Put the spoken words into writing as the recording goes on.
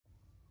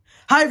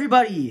Hi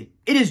everybody,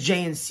 it is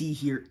JNC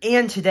here,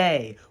 and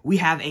today we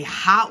have a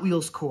Hot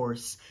Wheels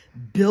course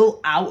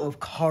built out of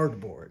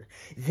cardboard.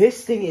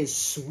 This thing is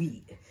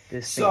sweet.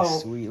 This thing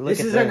is sweet. Look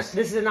at this.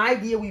 This is an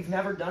idea we've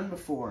never done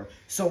before.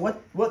 So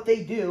what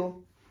they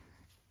do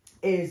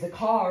is the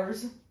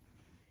cars,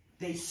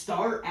 they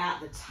start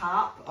at the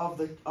top of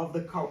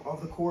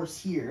the course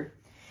here.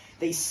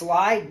 They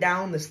slide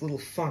down this little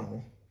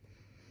funnel,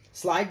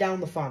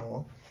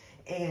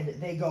 and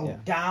they go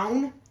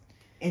down.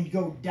 And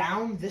go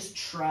down this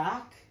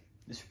track.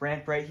 This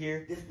ramp right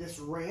here. This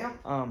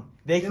ramp.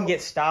 They can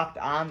get stopped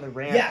on the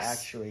ramp,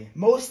 actually.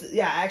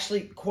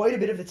 Actually, quite a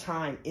bit of the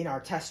time in our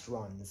test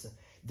runs,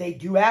 they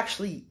do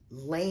actually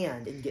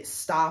land and get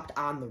stopped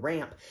on the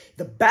ramp.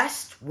 The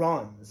best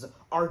runs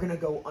are going to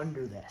go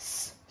under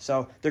this.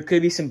 So, there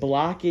could be some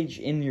blockage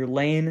in your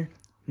lane.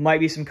 Might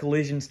be some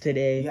collisions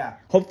today. Yeah.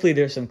 Hopefully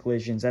there's some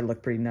collisions. That'd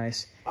look pretty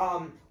nice.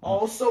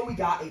 Also, we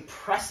got a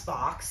press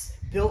box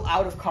built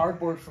out of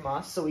cardboard from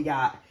us. So we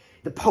got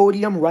the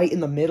podium right in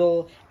the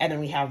middle, and then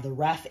we have the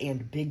ref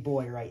and big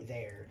boy right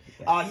there.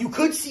 Yeah. You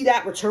could see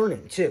that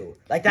returning too.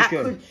 Like that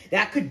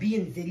could be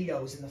in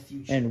videos in the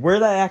future. And where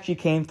that actually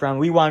came from,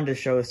 we wanted to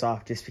show this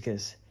off just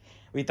because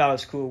we thought it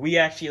was cool. We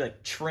actually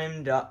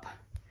trimmed up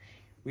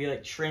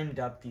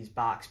these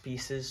box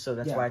pieces, so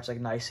that's why it's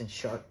nice and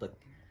sharp,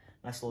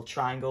 nice little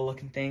triangle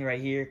looking thing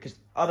right here, because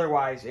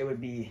otherwise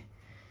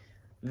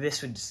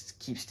this would just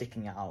keep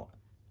sticking out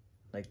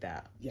like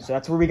that. Yeah. So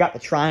that's where we got the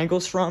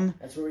triangles from.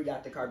 That's where we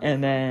got the cardboard.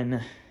 And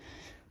then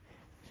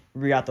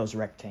we got those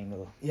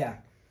rectangles. Yeah.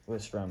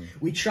 Was from.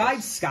 We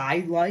tried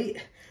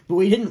skylight, but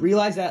we didn't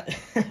realize that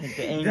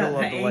the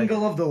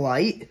angle of the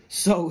light.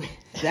 So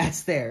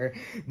that's there.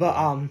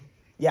 But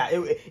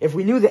if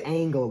we knew the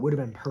angle, it would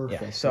have been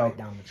perfect. Yeah, so right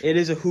down the track. It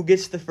is a who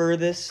gets the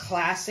furthest.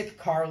 Classic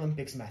Car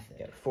Olympics method.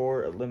 Yeah,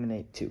 4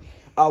 eliminate 2.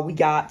 We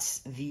got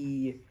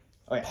the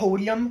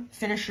podium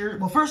finisher.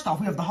 Well, first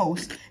off, we have the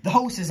host. The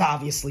host is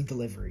obviously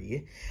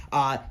delivery.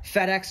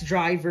 FedEx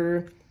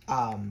driver.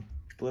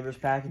 Delivers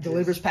packages.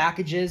 Delivers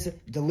packages.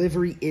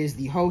 Delivery is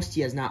the host. He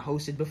has not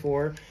hosted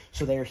before,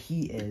 so there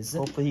he is.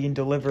 Hopefully he can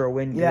deliver a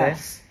win.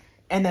 Yes.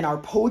 And then our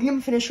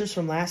podium finishers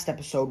from last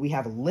episode, we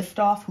have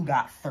Liftoff, who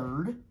got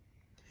 3rd.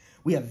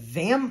 We have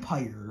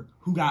Vampire,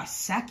 who got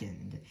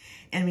 2nd.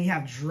 And we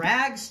have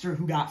Dragster,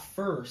 who got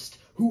 1st,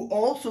 who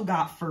also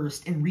got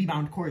 1st in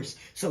rebound course.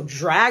 So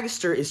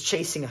Dragster is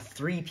chasing a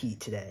 3-peat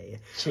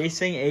today.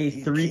 Chasing a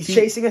 3-peat?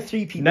 Chasing a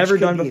 3-peat. Never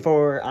done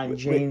before on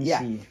JNC.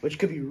 Yeah, which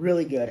could be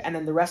really good. And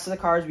then the rest of the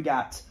cars, we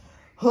got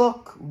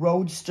Hook,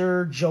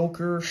 Roadster,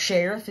 Joker,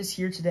 Sheriff is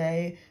here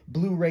today,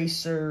 Blue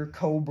Racer,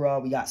 Cobra.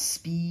 We got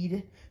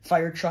Speed,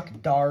 Fire Truck,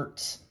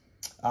 Dart,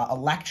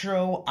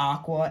 Electro,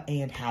 Aqua,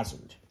 and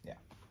Hazard. Yeah.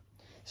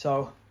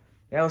 So,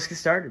 let's get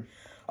started.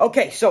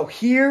 Okay, so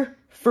here,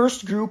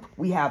 first group,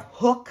 we have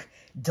Hook,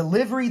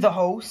 Delivery the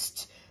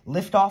host,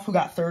 Liftoff, who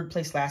got 3rd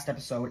place last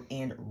episode,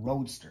 and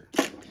Roadster.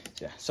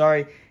 Yeah,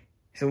 sorry,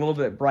 it's a little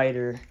bit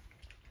brighter.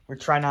 We're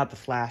trying not to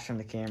flash on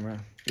the camera.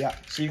 Yeah.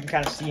 So you can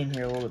kind of see in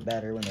here a little bit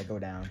better when they go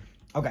down.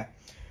 Okay.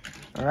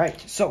 All right,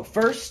 so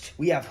first,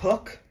 we have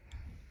Hook.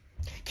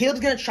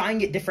 Caleb's going to try and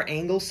get different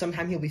angles.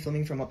 Sometimes he'll be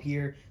filming from up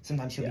here.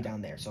 Sometimes he'll be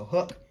down there. So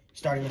Hook,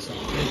 starting this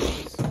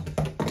off.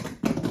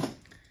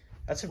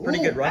 That's a pretty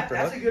good run for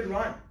Hook. That's a good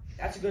run.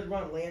 That's a good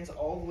run. Lands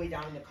all the way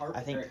down in the carpet.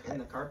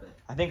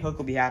 I think Hook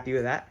will be happy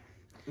with that.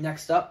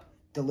 Next up,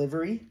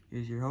 Delivery.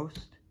 Here's your host.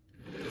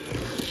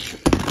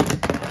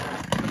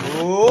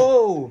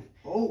 Whoa!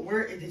 Oh,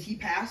 where did he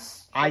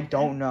pass? I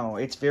don't know.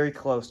 It's very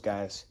close,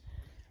 guys.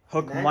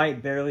 Hook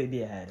might barely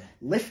be ahead.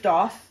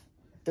 Liftoff,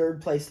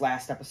 3rd place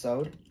last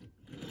episode.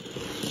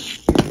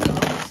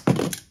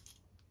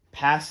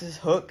 Passes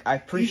Hook.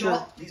 I'm pretty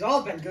sure these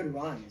all have been good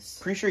runs.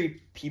 Pretty sure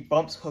he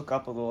bumps Hook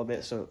up a little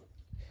bit, so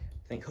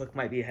I think Hook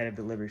might be ahead of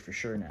Delivery for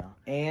sure now.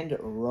 And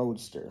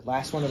Roadster,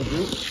 last one of the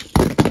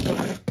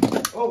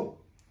group. Oh,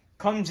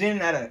 comes in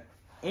at an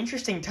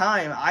interesting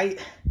time.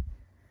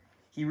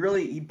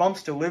 He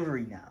bumps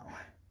Delivery now,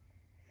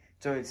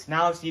 so it's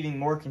even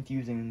more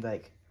confusing.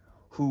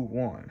 Who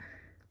won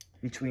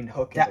between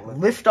Hook and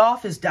Delivery?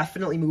 Liftoff is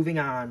definitely moving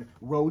on.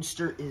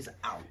 Roadster is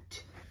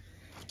out.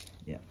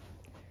 Yeah.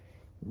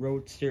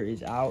 Roadster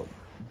is out,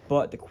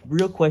 but the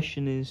real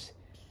question is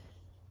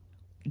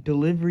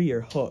Delivery or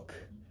Hook,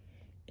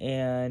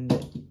 and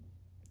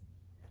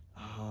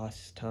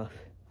it's tough.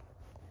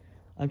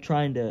 I'm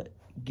trying to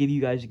give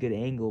you guys a good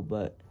angle,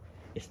 but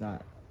it's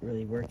not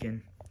really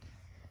working.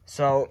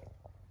 So,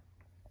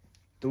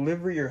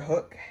 Delivery or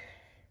Hook?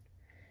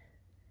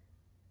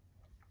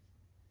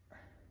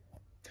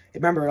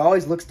 Remember, it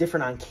always looks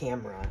different on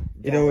camera.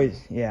 It always,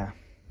 yeah.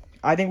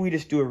 I think we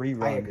just do a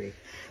rerun. I agree.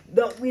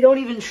 No, we don't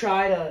even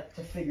try to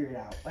figure it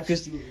out. Let's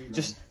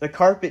just the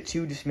carpet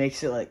too just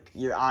makes it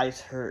your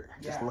eyes hurt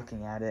just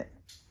looking at it.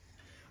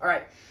 All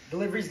right,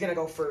 Delivery's gonna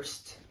go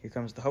first. Here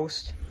comes the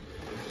host.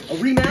 A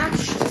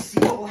rematch to see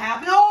what will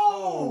happen.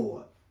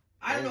 Oh!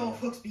 I don't know if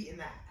Hook's beating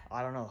that.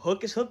 I don't know.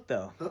 Hook is Hook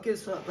though. Hook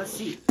is Hook. Let's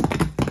see.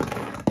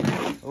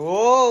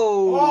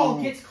 Whoa! Oh,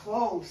 gets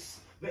close.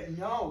 But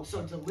no,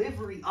 so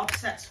delivery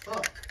upsets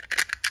Hook.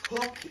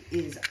 Hook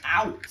is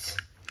out.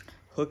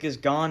 Hook is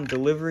gone.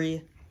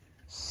 Delivery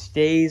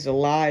stays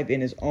alive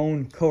in his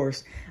own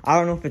course. I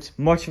don't know if it's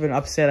much of an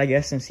upset, I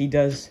guess, since he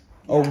does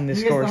own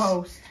this course. The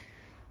host.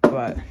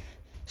 But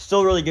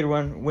still really good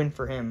win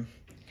for him.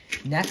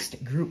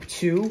 Next, Group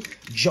 2,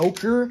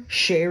 Joker,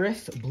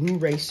 Sheriff, Blue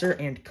Racer,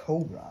 and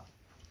Cobra.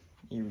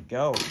 Here we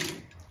go.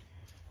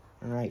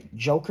 All right,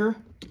 Joker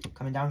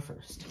coming down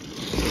first.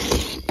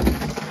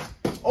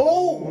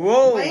 Oh,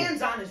 whoa!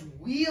 Lands on his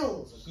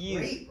wheels. He's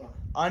Great run.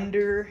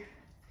 Under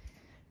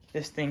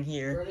this thing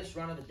here. Furthest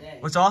run of the day.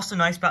 What's also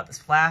nice about this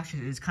flash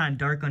is it's kind of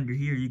dark under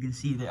here. You can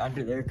see that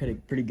under there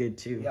pretty good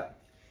too. Yep.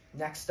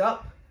 Next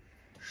up,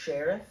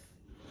 Sheriff.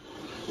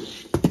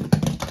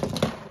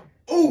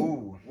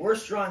 Ooh,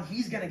 worst run.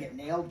 He's gonna get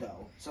nailed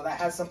though, so that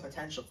has some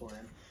potential for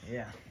him.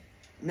 Yeah.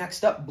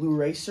 Next up, Blue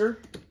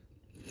Racer.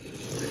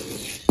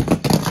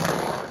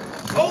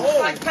 Oh,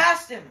 slides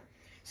past him.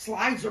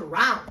 Slides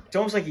around. It's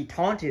almost like he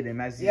taunted him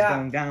as he's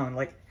going down.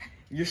 Like,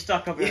 you're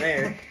stuck over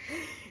there.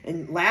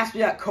 And last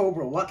we got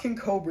Cobra. What can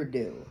Cobra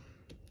do?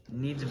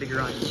 Needs a bigger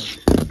run.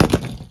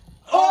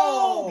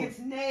 Oh, gets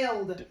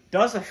nailed.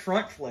 Does a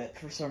front flip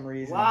for some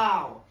reason.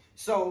 Wow.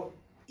 So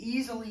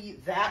easily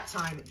that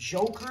time,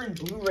 Joker and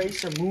Blue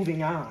Racer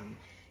moving on,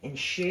 and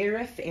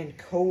Sheriff and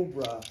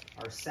Cobra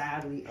are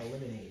sadly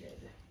eliminated.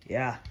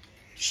 Yeah.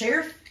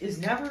 Sheriff is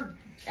never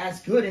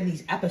as good in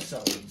these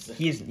episodes.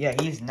 He's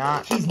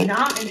not. He's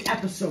not an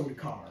episode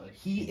car.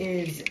 He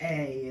is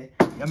a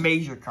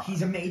major car.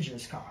 He's a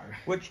majors car.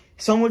 Which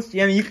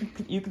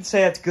you can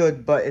say that's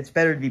good, but it's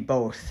better to be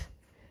both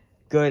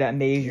good at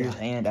majors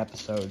and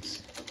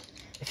episodes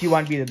if you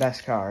want to be the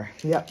best car.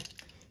 Yep.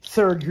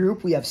 Third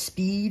group, we have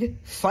Speed,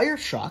 Fire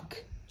Truck,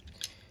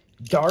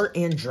 Dart,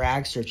 and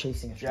Dragster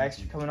chasing a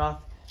Dragster coming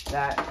off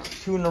that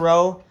 2 in a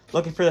row,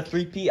 looking for the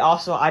 3P.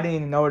 Also, I didn't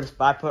even notice,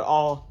 but I put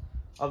all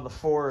of the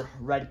 4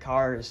 red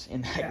cars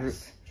in that group.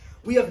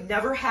 We have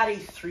never had a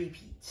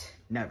 3-peat.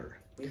 Never.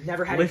 We've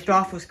never had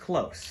Liftoff was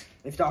close.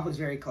 Liftoff was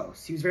very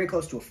close. He was very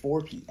close to a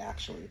 4-peat,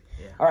 actually.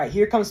 Yeah. All right,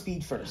 here comes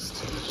Speed first.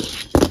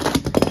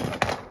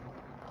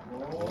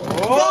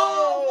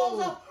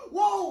 Whoa!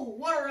 Whoa!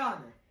 What a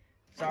run!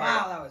 Sorry.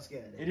 Wow, that was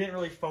good. It didn't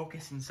really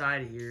focus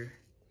inside of here.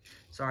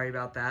 Sorry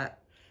about that.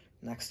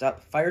 Next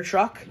up, Fire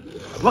Truck.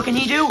 What can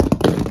he do?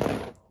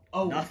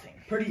 Oh, nothing.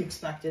 Pretty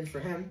expected for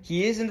him.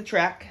 He is in the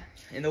track,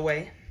 in the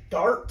way.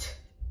 Dart.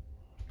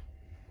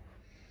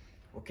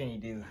 What can he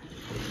do?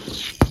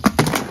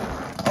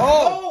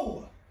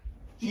 Oh!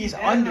 He's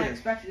under. I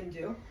expected him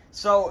to.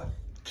 So,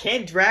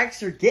 can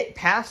Dragster get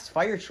past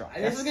Fire Truck?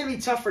 This is going to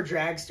be tough for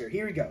Dragster.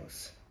 Here he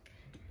goes.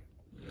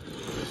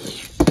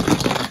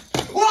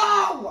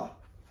 Whoa!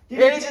 It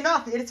is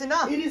enough. It is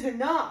enough. It is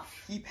enough.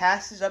 He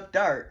passes up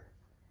Dart.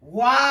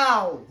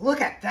 Wow.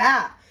 Look at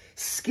that.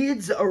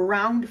 Skids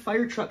around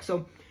Fire Truck.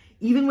 So,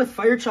 even with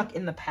Fire Truck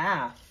in the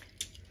path,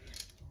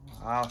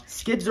 wow,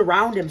 skids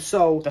around him.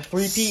 So, the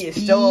 3P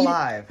is still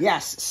alive.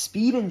 Yes,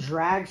 Speed and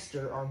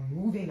Dragster are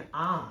moving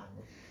on.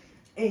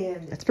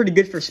 And that's pretty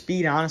good for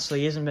Speed,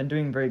 honestly. He hasn't been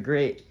doing very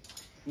great.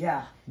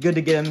 Yeah. Good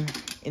to get him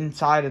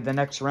inside of the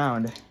next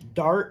round.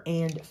 Dart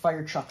and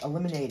Fire Truck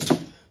eliminated.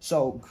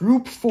 So,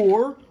 Group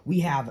 4, we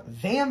have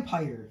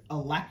Vampire,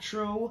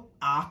 Electro,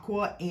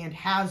 Aqua, and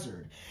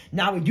Hazard.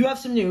 Now, we do have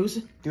some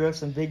news. Do have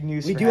some big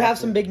news. We do have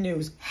some big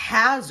news.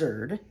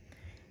 Hazard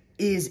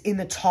is in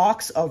the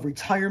talks of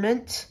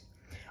retirement.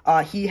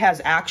 He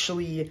has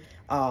actually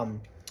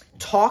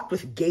talked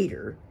with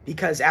Gator,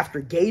 because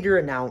after Gator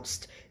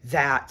announced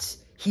that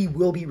he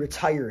will be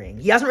retiring.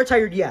 He hasn't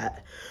retired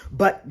yet,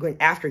 but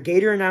after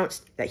Gator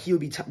announced that he will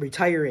be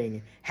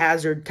retiring,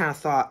 Hazard kind of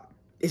thought,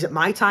 is it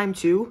my time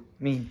too?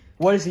 I mean,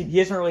 what is he? He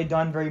hasn't really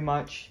done very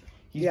much.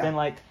 He's been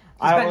like,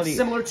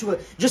 similar to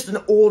just an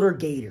older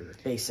Gator,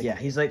 basically. Yeah,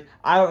 he's like,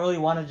 I don't really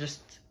want to just,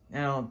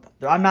 I'm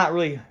not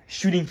really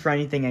shooting for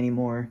anything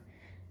anymore.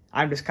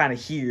 I'm just kind of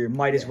here.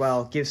 Might as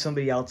well give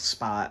somebody else a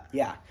spot.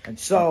 Yeah.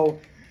 So,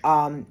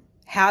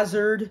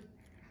 Hazard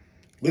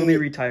will be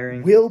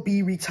retiring.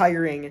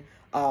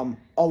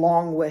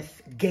 Along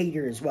with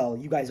Gator as well.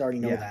 You guys already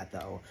know that,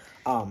 though.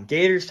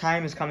 Gator's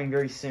time is coming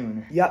very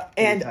soon. Yep,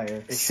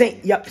 and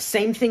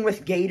same thing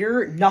with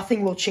Gator.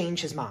 Nothing will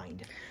change his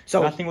mind.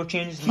 So nothing will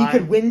change his mind. He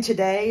could win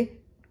today,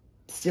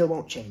 still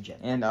won't change it.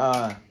 And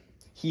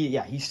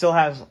he still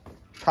has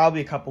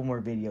probably a couple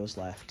more videos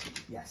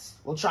left. Yes,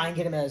 we'll try and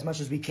get him as much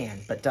as we can,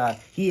 but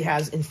he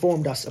has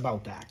informed us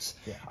about that.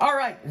 Yeah. All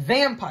right,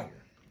 Vampire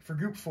for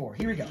Group 4.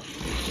 Here we go.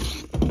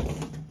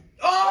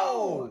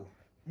 Oh!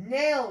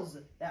 Nails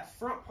that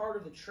front part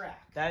of the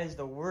track. That is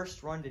the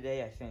worst run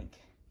today, I think.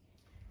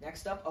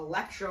 Next up,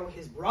 Electro,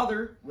 his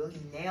brother. Will he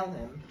nail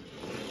him?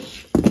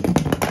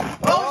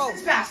 Oh,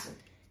 this is passing.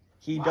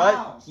 He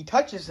does. He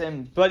touches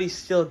him, but he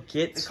still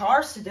gets. The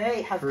cars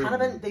today have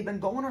they've been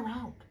going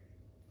around.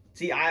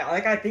 See,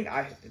 I think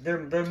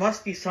there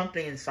must be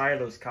something inside of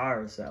those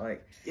cars that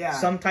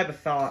some type of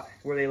thought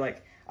where they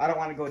I don't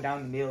want to go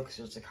down the middle because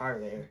there's a car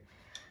there.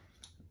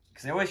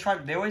 Because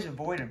they always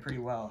avoid him pretty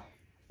well.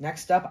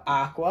 Next up,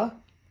 Aqua.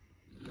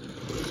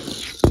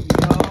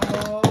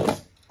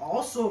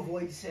 Also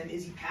avoids him.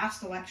 Is he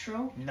past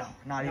Electro? No,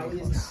 not No, even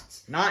he close.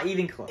 is Not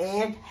even close.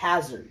 And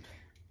Hazard.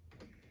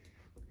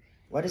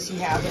 What does he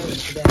have in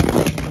today?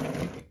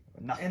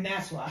 Nothing. And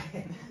that's why.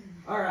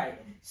 All right.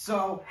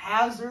 So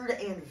Hazard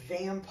and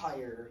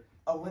Vampire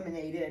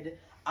eliminated.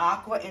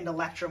 Aqua and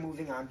Electro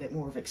moving on. A bit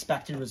more of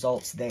expected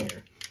results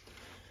there.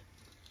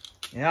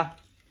 Yeah.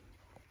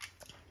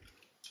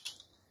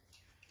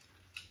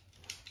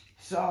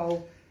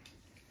 So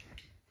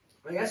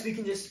I guess we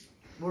can just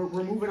we're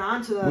moving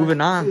on to the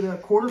to the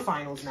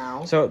quarterfinals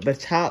now. So the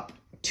top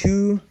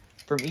 2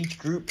 from each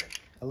group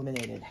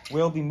Eliminated.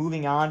 will be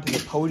moving on to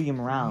the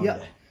podium round.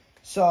 Yep.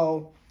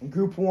 So in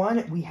Group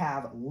 1 we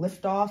have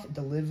Liftoff,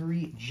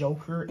 Delivery,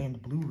 Joker, and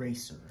Blue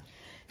Racer.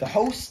 The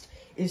host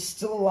is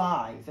still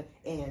alive,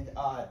 and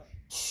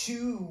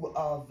 2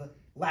 of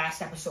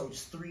last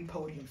episode's 3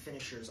 podium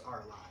finishers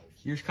are alive.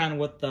 Here's kind of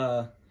what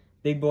the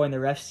big boy and the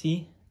ref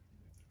see.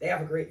 They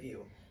have a great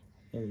view.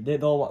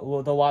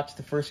 They'll watch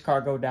the first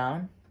car go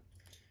down.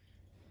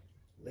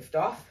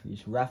 Liftoff.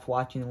 He's ref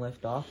watching the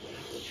liftoff.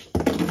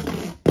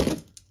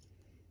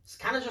 It's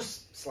kind of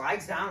just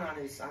slides down on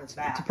his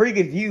back. It's a pretty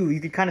good view.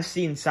 You can kind of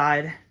see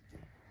inside.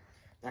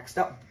 Next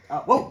up,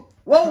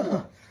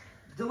 whoa!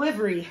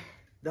 Delivery,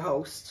 the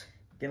host.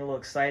 Getting a little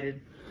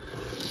excited.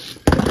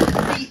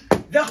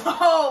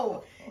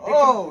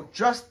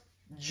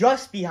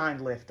 Just behind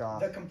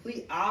liftoff. The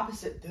complete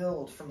opposite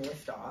build from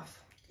Liftoff.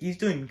 He's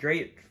doing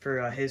great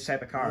for his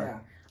type of car. Yeah.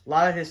 A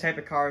lot of his type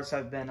of cars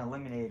have been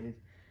eliminated.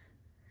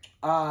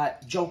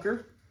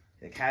 Joker.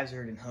 Like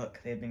Hazard and Hook,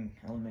 they've been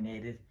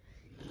eliminated.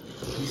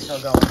 He's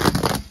still going.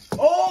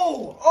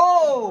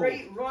 Oh!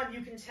 Great run.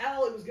 You can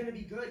tell it was going to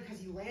be good because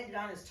he landed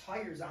on his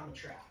tires on the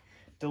track.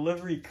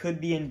 Delivery could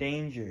be in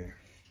danger.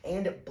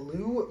 And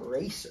Blue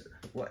Racer.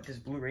 What does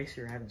Blue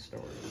Racer have in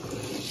store?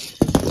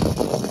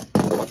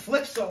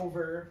 Flips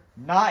over.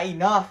 Not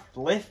enough.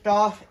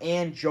 Liftoff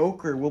and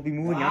Joker will be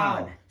moving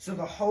on. So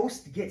the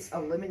host gets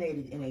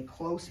eliminated in a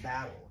close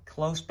battle.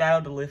 Close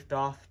battle to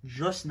Liftoff,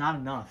 just not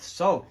enough.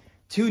 So,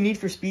 2 Need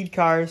for Speed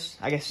cars.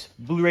 I guess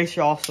Blue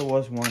Racer also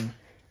was one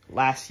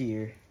last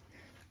year.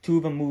 2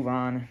 of them move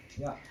on.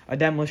 Yeah. A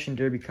Demolition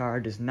Derby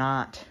car does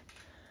not.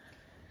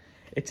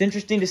 It's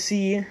interesting to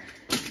see.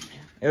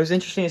 It was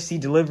interesting to see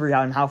Delivery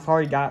out and how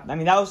far he got. I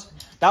mean, that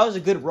was a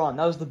good run.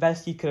 That was the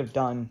best he could have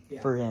done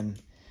for him.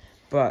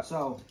 But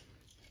so,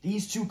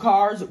 these 2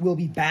 cars will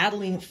be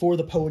battling for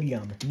the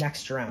podium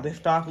next round.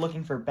 Liftoff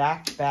looking for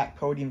back-to-back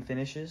podium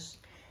finishes.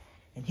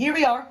 And here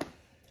we are.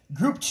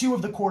 Group 2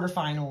 of the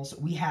quarterfinals.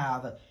 We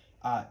have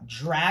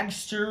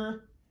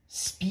Dragster,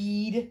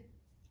 Speed,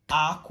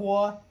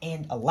 Aqua,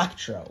 and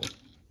Electro.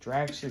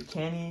 Dragster,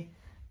 Kenny,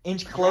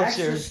 inch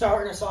closer. Dragster's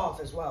starting us off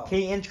as well.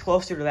 Kenny, inch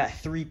closer to that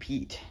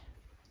 3-peat.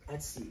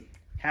 Let's see.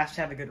 Has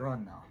to have a good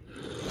run, though.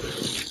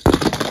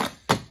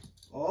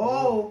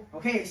 Oh,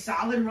 okay,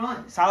 solid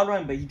run. Solid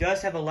run, but he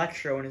does have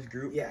Electro in his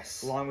group.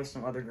 Yes. Along with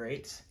some other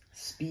greats.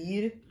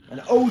 Speed,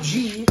 an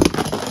OG.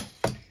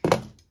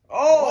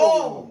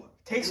 Oh!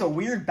 Takes a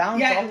weird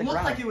bounce off the ground. Yeah, it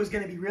looked like it was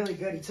going to be really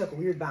good. He took a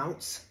weird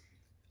bounce.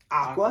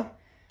 Aqua.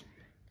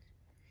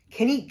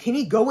 Can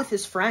he go with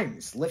his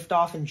friends,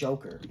 Liftoff and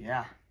Joker?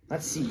 Yeah.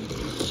 Let's see.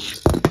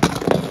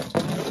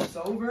 It's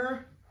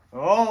over.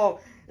 Oh,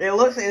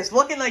 it's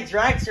looking like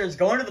Dragster is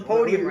going to the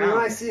podium round.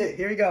 I see it.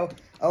 Here we go.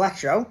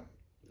 Electro.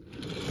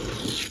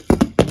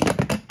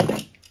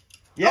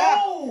 Yeah.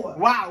 Oh!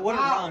 Wow, what a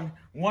run.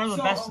 One of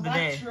the best of the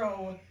day.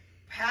 Electro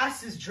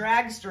passes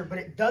Dragster, but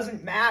it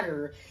doesn't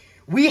matter.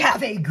 We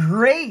have a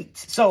great...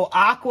 So,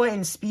 Aqua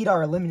and Speed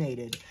are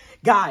eliminated.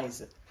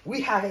 Guys,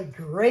 we have a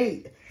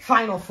great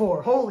Final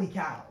Four. Holy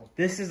cow.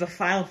 This is the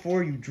Final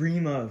Four you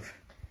dream of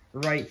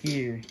right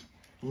here.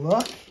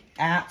 Look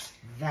at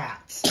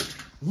that.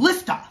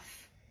 Liftoff,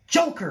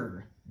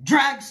 Joker,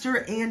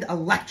 Dragster, and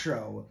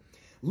Electro.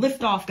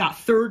 Liftoff got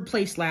 3rd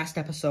place last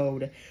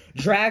episode.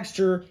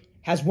 Dragster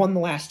has won the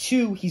last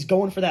 2. He's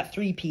going for that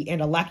 3-peat,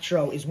 and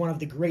Electro is one of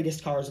the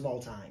greatest cars of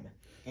all time.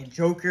 And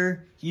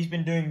Joker, he's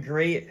been doing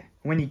great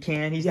when he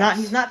can. He's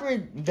not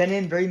been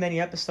in very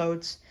many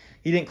episodes.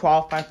 He didn't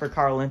qualify for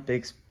Car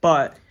Olympics,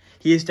 but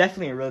he is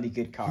definitely a really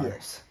good car.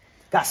 Yes.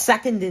 Got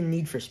 2nd in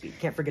Need for Speed.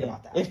 Can't forget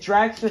about that. If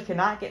Dragster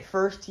cannot get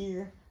 1st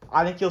here,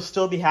 I think he'll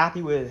still be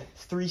happy with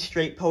 3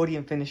 straight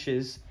podium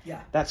finishes.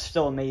 Yeah. That's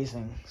still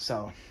amazing.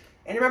 So.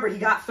 And remember, he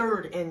got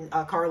 3rd in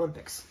Car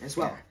Olympics as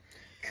well.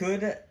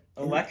 Could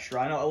Electro?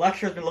 I know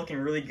Electro's been looking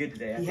really good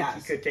today. I think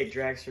he could take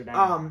Dragster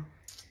down.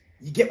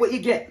 You get what you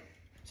get.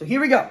 So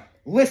here we go.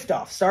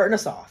 Liftoff, starting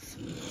us off.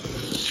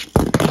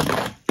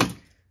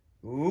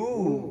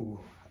 Ooh.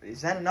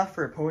 Is that enough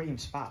for a podium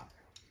spot?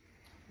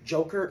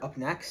 Joker up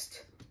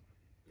next.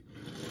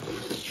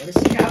 What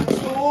does he have in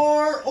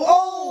store?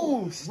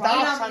 Oh!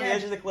 Stops on the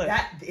edge of the cliff.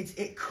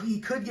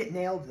 He could get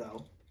nailed,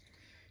 though.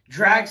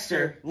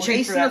 Dragster,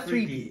 chasing a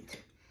 3-peat.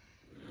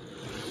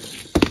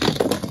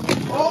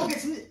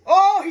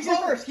 Oh, he's in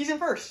first. He's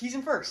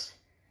in first.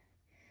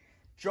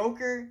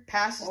 Joker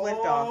passes Oh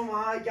liftoff.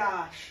 my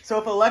gosh. So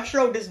if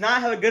Electro does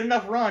not have a good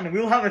enough run, we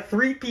will have a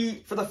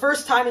three-peat. For the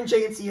first time in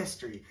JNC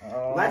history.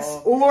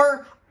 Oh.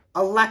 Or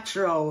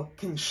Electro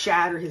can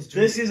shatter his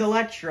dream. This is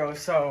Electro,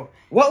 so...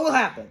 What will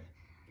happen?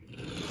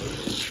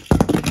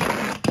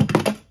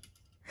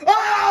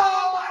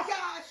 Oh my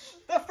gosh!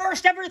 The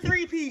first ever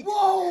three-peat!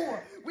 Whoa!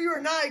 We were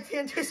not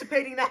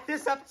anticipating that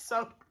this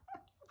episode.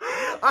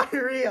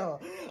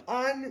 Unreal.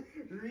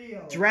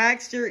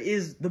 Dragster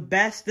is the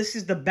best. This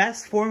is the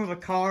best form of a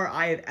car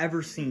I have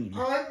ever seen.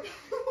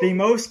 The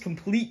most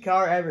complete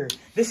car ever.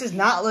 This is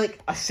not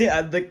like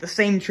like the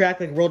same track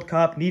like World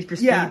Cup, Need for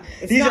Speed. Yeah,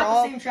 it's These not are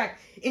all the same track.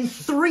 In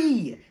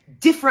 3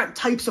 different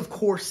types of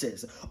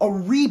courses. A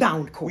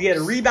rebound course. We had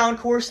a rebound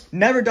course,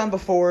 never done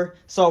before,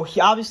 so he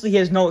obviously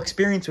has no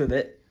experience with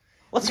it.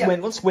 Let's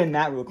win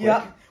that real quick.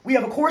 Yeah. We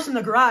have a course in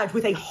the garage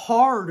with a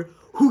hard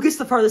who gets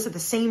the farthest at the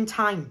same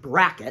time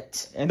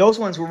bracket. And those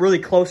ones were really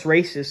close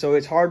races, so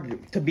it's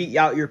hard to beat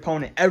out your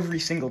opponent every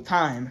single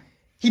time.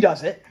 He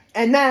does it.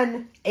 And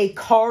then a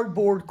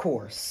cardboard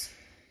course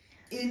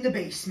in the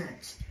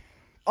basement.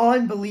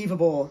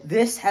 Unbelievable.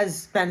 This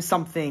has been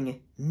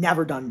something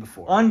never done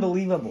before.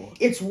 Unbelievable.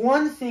 It's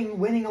one thing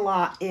winning a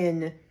lot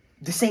in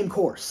the same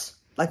course,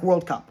 like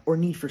World Cup or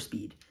Need for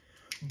Speed.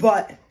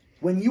 But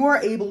when you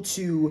are able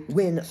to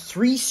win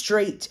 3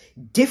 straight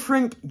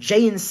different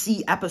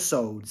JNC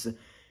episodes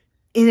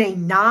in a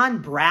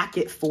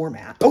non-bracket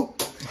format.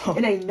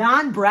 In a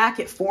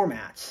non-bracket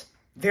format.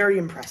 Very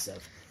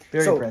impressive.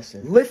 Very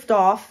impressive.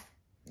 Liftoff,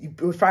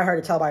 it was probably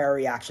hard to tell by our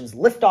reactions,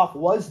 Liftoff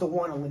was the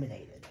one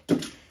eliminated.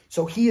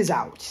 So he is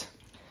out.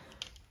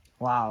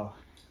 Wow.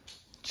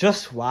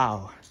 Just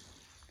wow.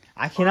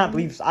 I cannot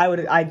believe this.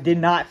 I did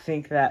not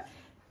think that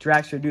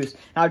Dragster would do this.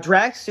 Now,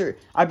 Dragster,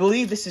 I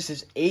believe this is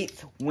his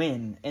 8th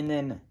win, and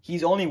then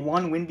he's only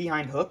 1 win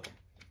behind Hook.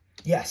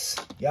 Yes.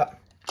 Yep.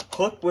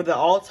 Hook with the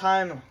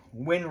all-time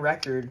win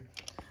record.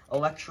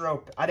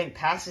 Electro, I think,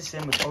 passes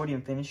him with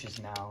podium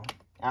finishes now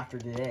after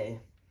today.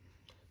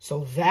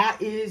 So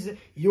that is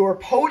your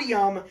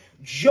podium.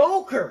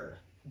 Joker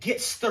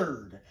gets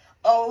 3rd.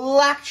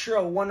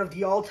 Electro, one of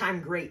the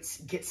all-time greats,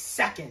 gets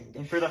 2nd.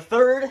 And for the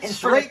third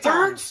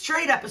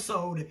straight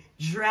episode,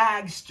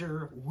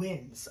 Dragster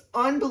wins.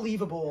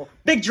 Unbelievable.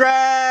 Big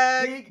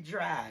drag! Big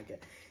drag.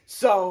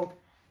 So,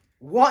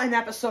 what an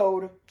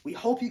episode. We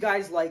hope you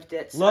guys liked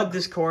it. Love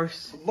this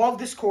course. Love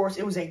this course.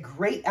 It was a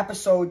great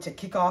episode to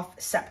kick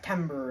off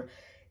September.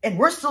 And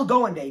we're still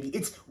going,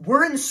 baby.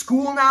 We're in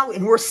school now,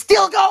 and we're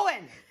still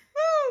going.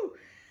 Woo!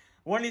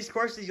 One of these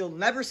courses you'll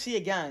never see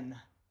again.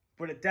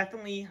 But it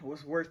definitely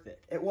was worth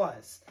it. It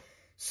was.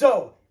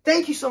 So,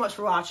 thank you so much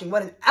for watching.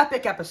 What an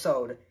epic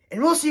episode.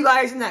 And we'll see you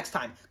guys next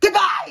time.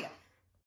 Goodbye!